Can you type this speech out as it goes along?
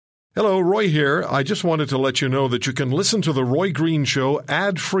Hello, Roy here. I just wanted to let you know that you can listen to The Roy Green Show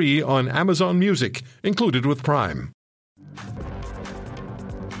ad-free on Amazon Music, included with Prime.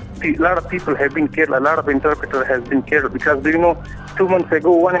 A lot of people have been killed. A lot of interpreters have been killed because, 2 months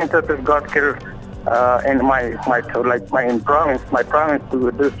ago, one interpreter got killed in my province, to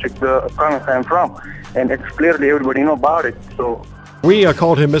the district, the province I'm from, and it's clearly everybody know about it. So. We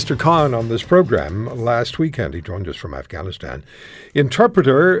called him Mr. Khan on this program last weekend. He joined us from Afghanistan.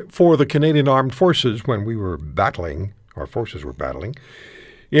 Interpreter for the Canadian Armed Forces when we were battling, our forces were battling,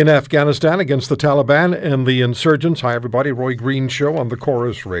 in Afghanistan against the Taliban and the insurgents. Hi, everybody. Roy Green Show on the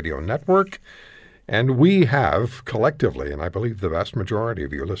Chorus Radio Network. And we have collectively, and I believe the vast majority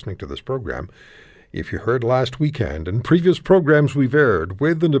of you listening to this program, if you heard last weekend and previous programs we've aired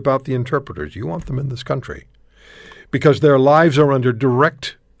with and about the interpreters, you want them in this country, because their lives are under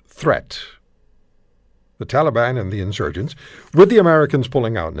direct threat. The Taliban and the insurgents, with the Americans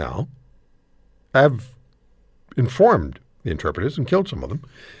pulling out now, have informed the interpreters and killed some of them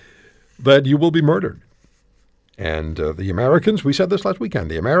that you will be murdered. And the Americans, we said this last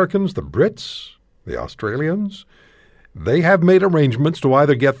weekend, the Americans, the Brits, the Australians, they have made arrangements to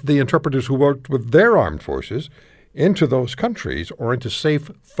either get the interpreters who worked with their armed forces into those countries or into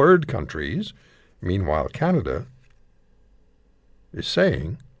safe third countries. Meanwhile, Canada is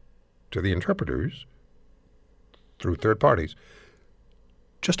saying to the interpreters through third parties,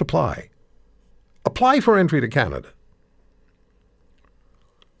 just apply. Apply for entry to Canada.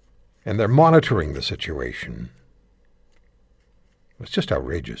 And they're monitoring the situation. It's just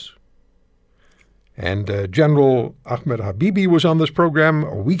outrageous. And General Ahmed Habibi was on this program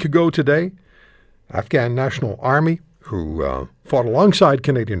a week ago today, Afghan National Army, who fought alongside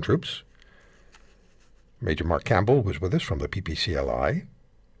Canadian troops. Major Mark Campbell was with us from the PPCLI,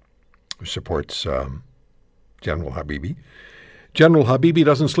 who supports General Habibi. General Habibi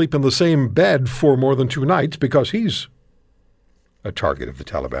doesn't sleep in the same bed for more than 2 nights because he's a target of the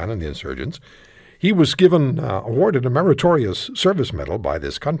Taliban and the insurgents. He was awarded a meritorious service medal by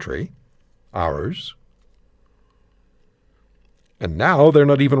this country, ours. And now they're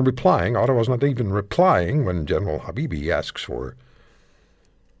not even replying. Ottawa's not even replying when General Habibi asks for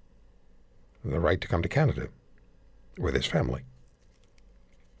the right to come to Canada with his family.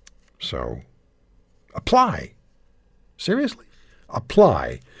 So, apply. Seriously?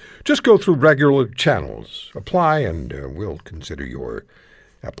 Apply. Just go through regular channels. Apply, and we'll consider your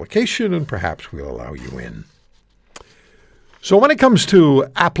application, and perhaps we'll allow you in. So when it comes to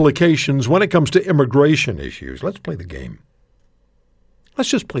applications, when it comes to immigration issues, let's play the game. Let's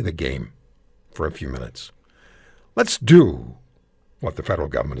just play the game for a few minutes. Let's do what the federal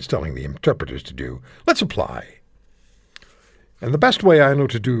government is telling the interpreters to do. Let's apply. And the best way I know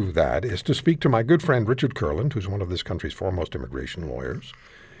to do that is to speak to my good friend Richard Kurland, who's one of this country's foremost immigration lawyers.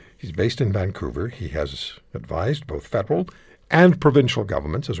 He's based in Vancouver. He has advised both federal and provincial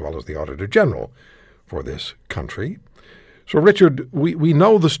governments, as well as the Auditor General for this country. So, Richard, we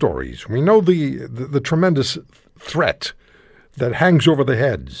know the stories. We know the tremendous threat that hangs over the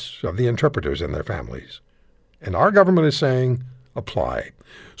heads of the interpreters and their families. And our government is saying, apply.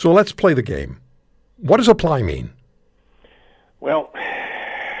 So let's play the game. What does apply mean? Well,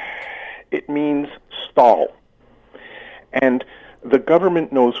 it means stall. And the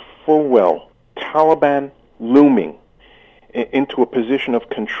government knows full well Taliban looming into a position of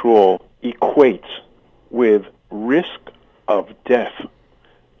control equates with risk of death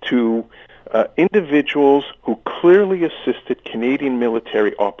to individuals who clearly assisted Canadian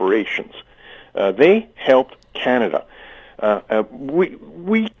military operations. They helped Canada.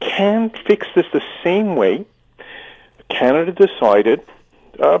 We can fix this the same way Canada decided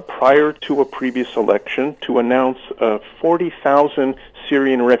prior to a previous election to announce 40,000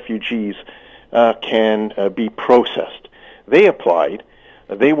 Syrian refugees can be processed. They applied.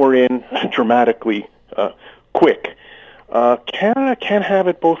 They were in dramatically quick. Canada can't have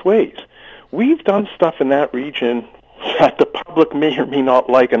it both ways. We've done stuff in that region that the public may or may not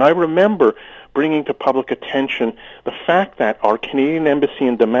like, and I remember bringing to public attention the fact that our Canadian embassy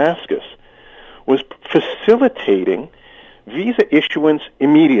in Damascus was facilitating visa issuance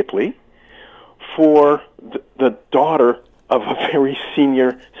immediately for the daughter of a very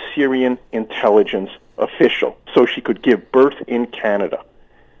senior Syrian intelligence official, so she could give birth in Canada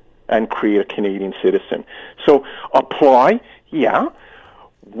and create a Canadian citizen. So apply, yeah.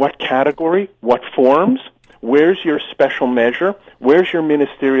 What category? What forms? Where's your special measure? Where's your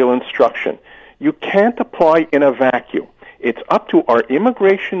ministerial instruction? You can't apply in a vacuum. It's up to our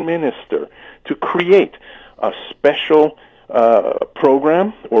immigration minister to create a special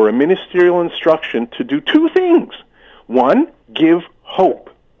program or a ministerial instruction to do 2 things. 1, give hope.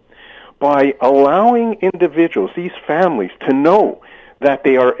 by allowing individuals, these families, to know that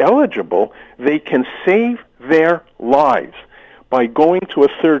they are eligible, they can save their lives by going to a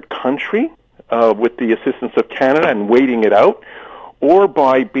third country with the assistance of Canada and waiting it out, or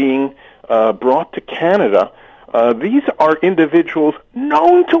by being brought to Canada. These are individuals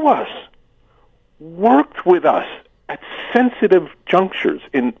known to us, worked with us at sensitive junctures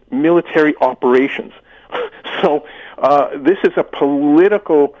in military operations. So this is a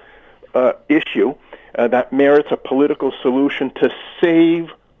political issue that merits a political solution to save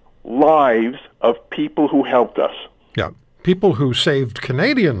lives of people who helped us. Yeah, people who saved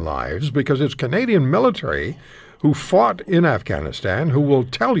Canadian lives, because it's Canadian military who fought in Afghanistan, who will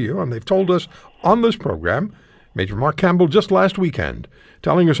tell you, and they've told us on this program, Major Mark Campbell just last weekend,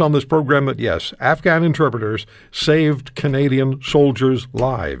 telling us on this program that, yes, Afghan interpreters saved Canadian soldiers'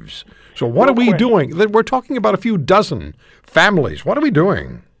 lives. So what are we doing? We're talking about a few dozen families. What are we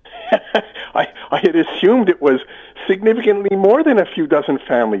doing? I had assumed it was significantly more than a few dozen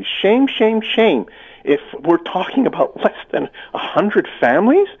families. Shame, shame, shame. If we're talking about less than 100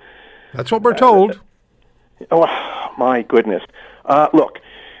 families? That's what we're told. Oh, my goodness. Look,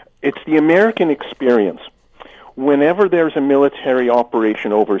 it's the American experience. Whenever there's a military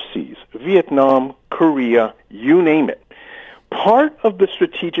operation overseas, Vietnam, Korea, you name it, part of the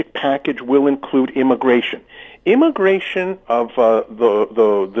strategic package will include immigration. Immigration of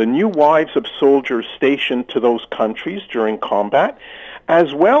the new wives of soldiers stationed to those countries during combat,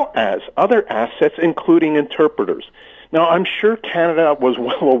 as well as other assets, including interpreters. Now, I'm sure Canada was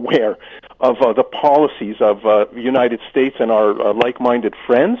well aware of the policies of the United States and our like-minded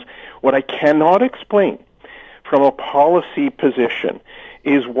friends. What I cannot explain from a policy position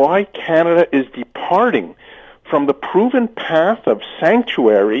is why Canada is departing from the proven path of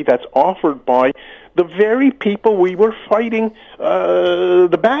sanctuary that's offered by the very people we were fighting,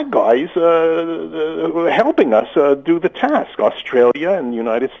 the bad guys, helping us do the task, Australia and the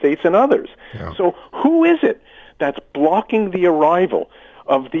United States and others. Yeah. So who is it that's blocking the arrival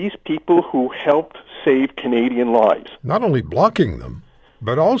of these people who helped save Canadian lives? Not only blocking them,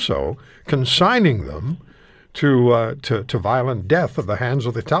 but also consigning them to violent death at the hands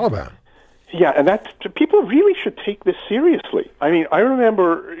of the Taliban. Yeah, and people really should take this seriously. I mean, I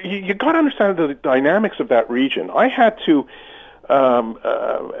remember, you got to understand the dynamics of that region. I had to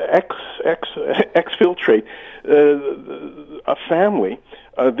exfiltrate a family.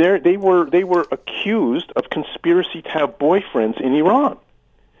 They were accused of conspiracy to have boyfriends in Iran.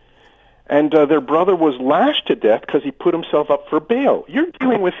 And their brother was lashed to death because he put himself up for bail. You're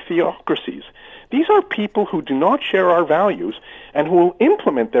dealing with theocracies. These are people who do not share our values and who will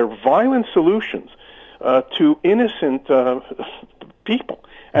implement their violent solutions to innocent people.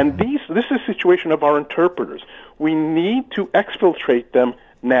 And this is the situation of our interpreters. We need to exfiltrate them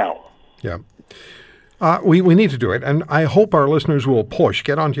now. Yeah. We need to do it, and I hope our listeners will push.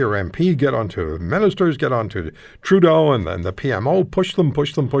 Get onto your MP, get onto ministers, get onto Trudeau and the PMO, push them,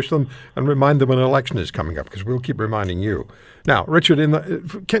 and remind them an election is coming up, because we'll keep reminding you. Now, Richard,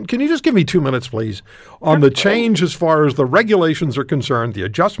 can you just give me 2 minutes, please, on the change as far as the regulations are concerned, the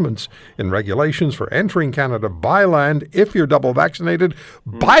adjustments in regulations for entering Canada by land if you're double vaccinated.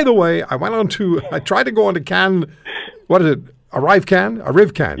 By the way, I tried to go onto CAN, what is it? ArriveCan?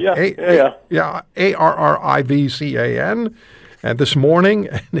 Yeah, ARRIVCAN. And this morning,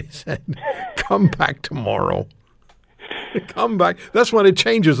 and they said, come back tomorrow. Come back. That's when it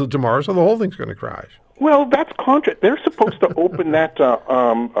changes to tomorrow, so the whole thing's going to crash. Well, that's contract. They're supposed to open that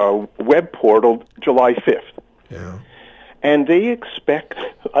web portal July 5th. Yeah. And they expect,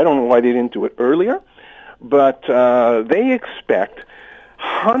 I don't know why they didn't do it earlier, but they expect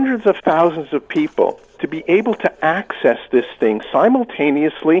hundreds of thousands of people to be able to access this thing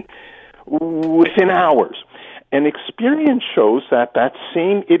simultaneously within hours. And experience shows that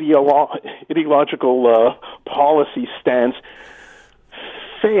same ideological policy stance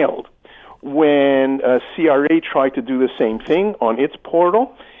failed when CRA tried to do the same thing on its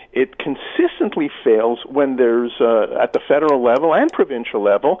portal. It consistently fails when there's, at the federal level and provincial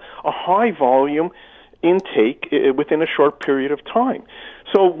level, a high volume intake within a short period of time.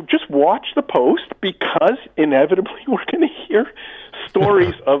 So just watch the Post, because inevitably we're going to hear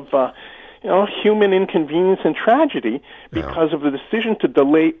stories of human inconvenience and tragedy because of the decision to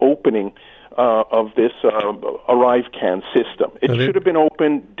delay opening of this ArriveCan system. It should have been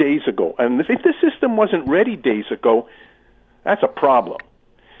open days ago. And if the system wasn't ready days ago, that's a problem.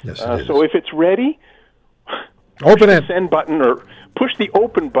 Yes, it is. So if it's ready, open push the send button or push the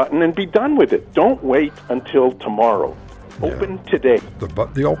open button and be done with it. Don't wait until tomorrow. Open today.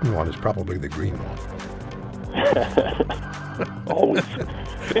 The open one is probably the green one. Always.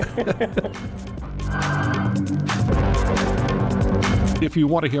 If you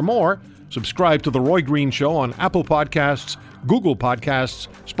want to hear more, subscribe to The Roy Green Show on Apple Podcasts, Google Podcasts,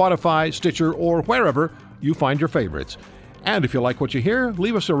 Spotify, Stitcher, or wherever you find your favorites. And if you like what you hear,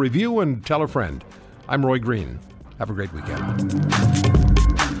 leave us a review and tell a friend. I'm Roy Green. Have a great weekend.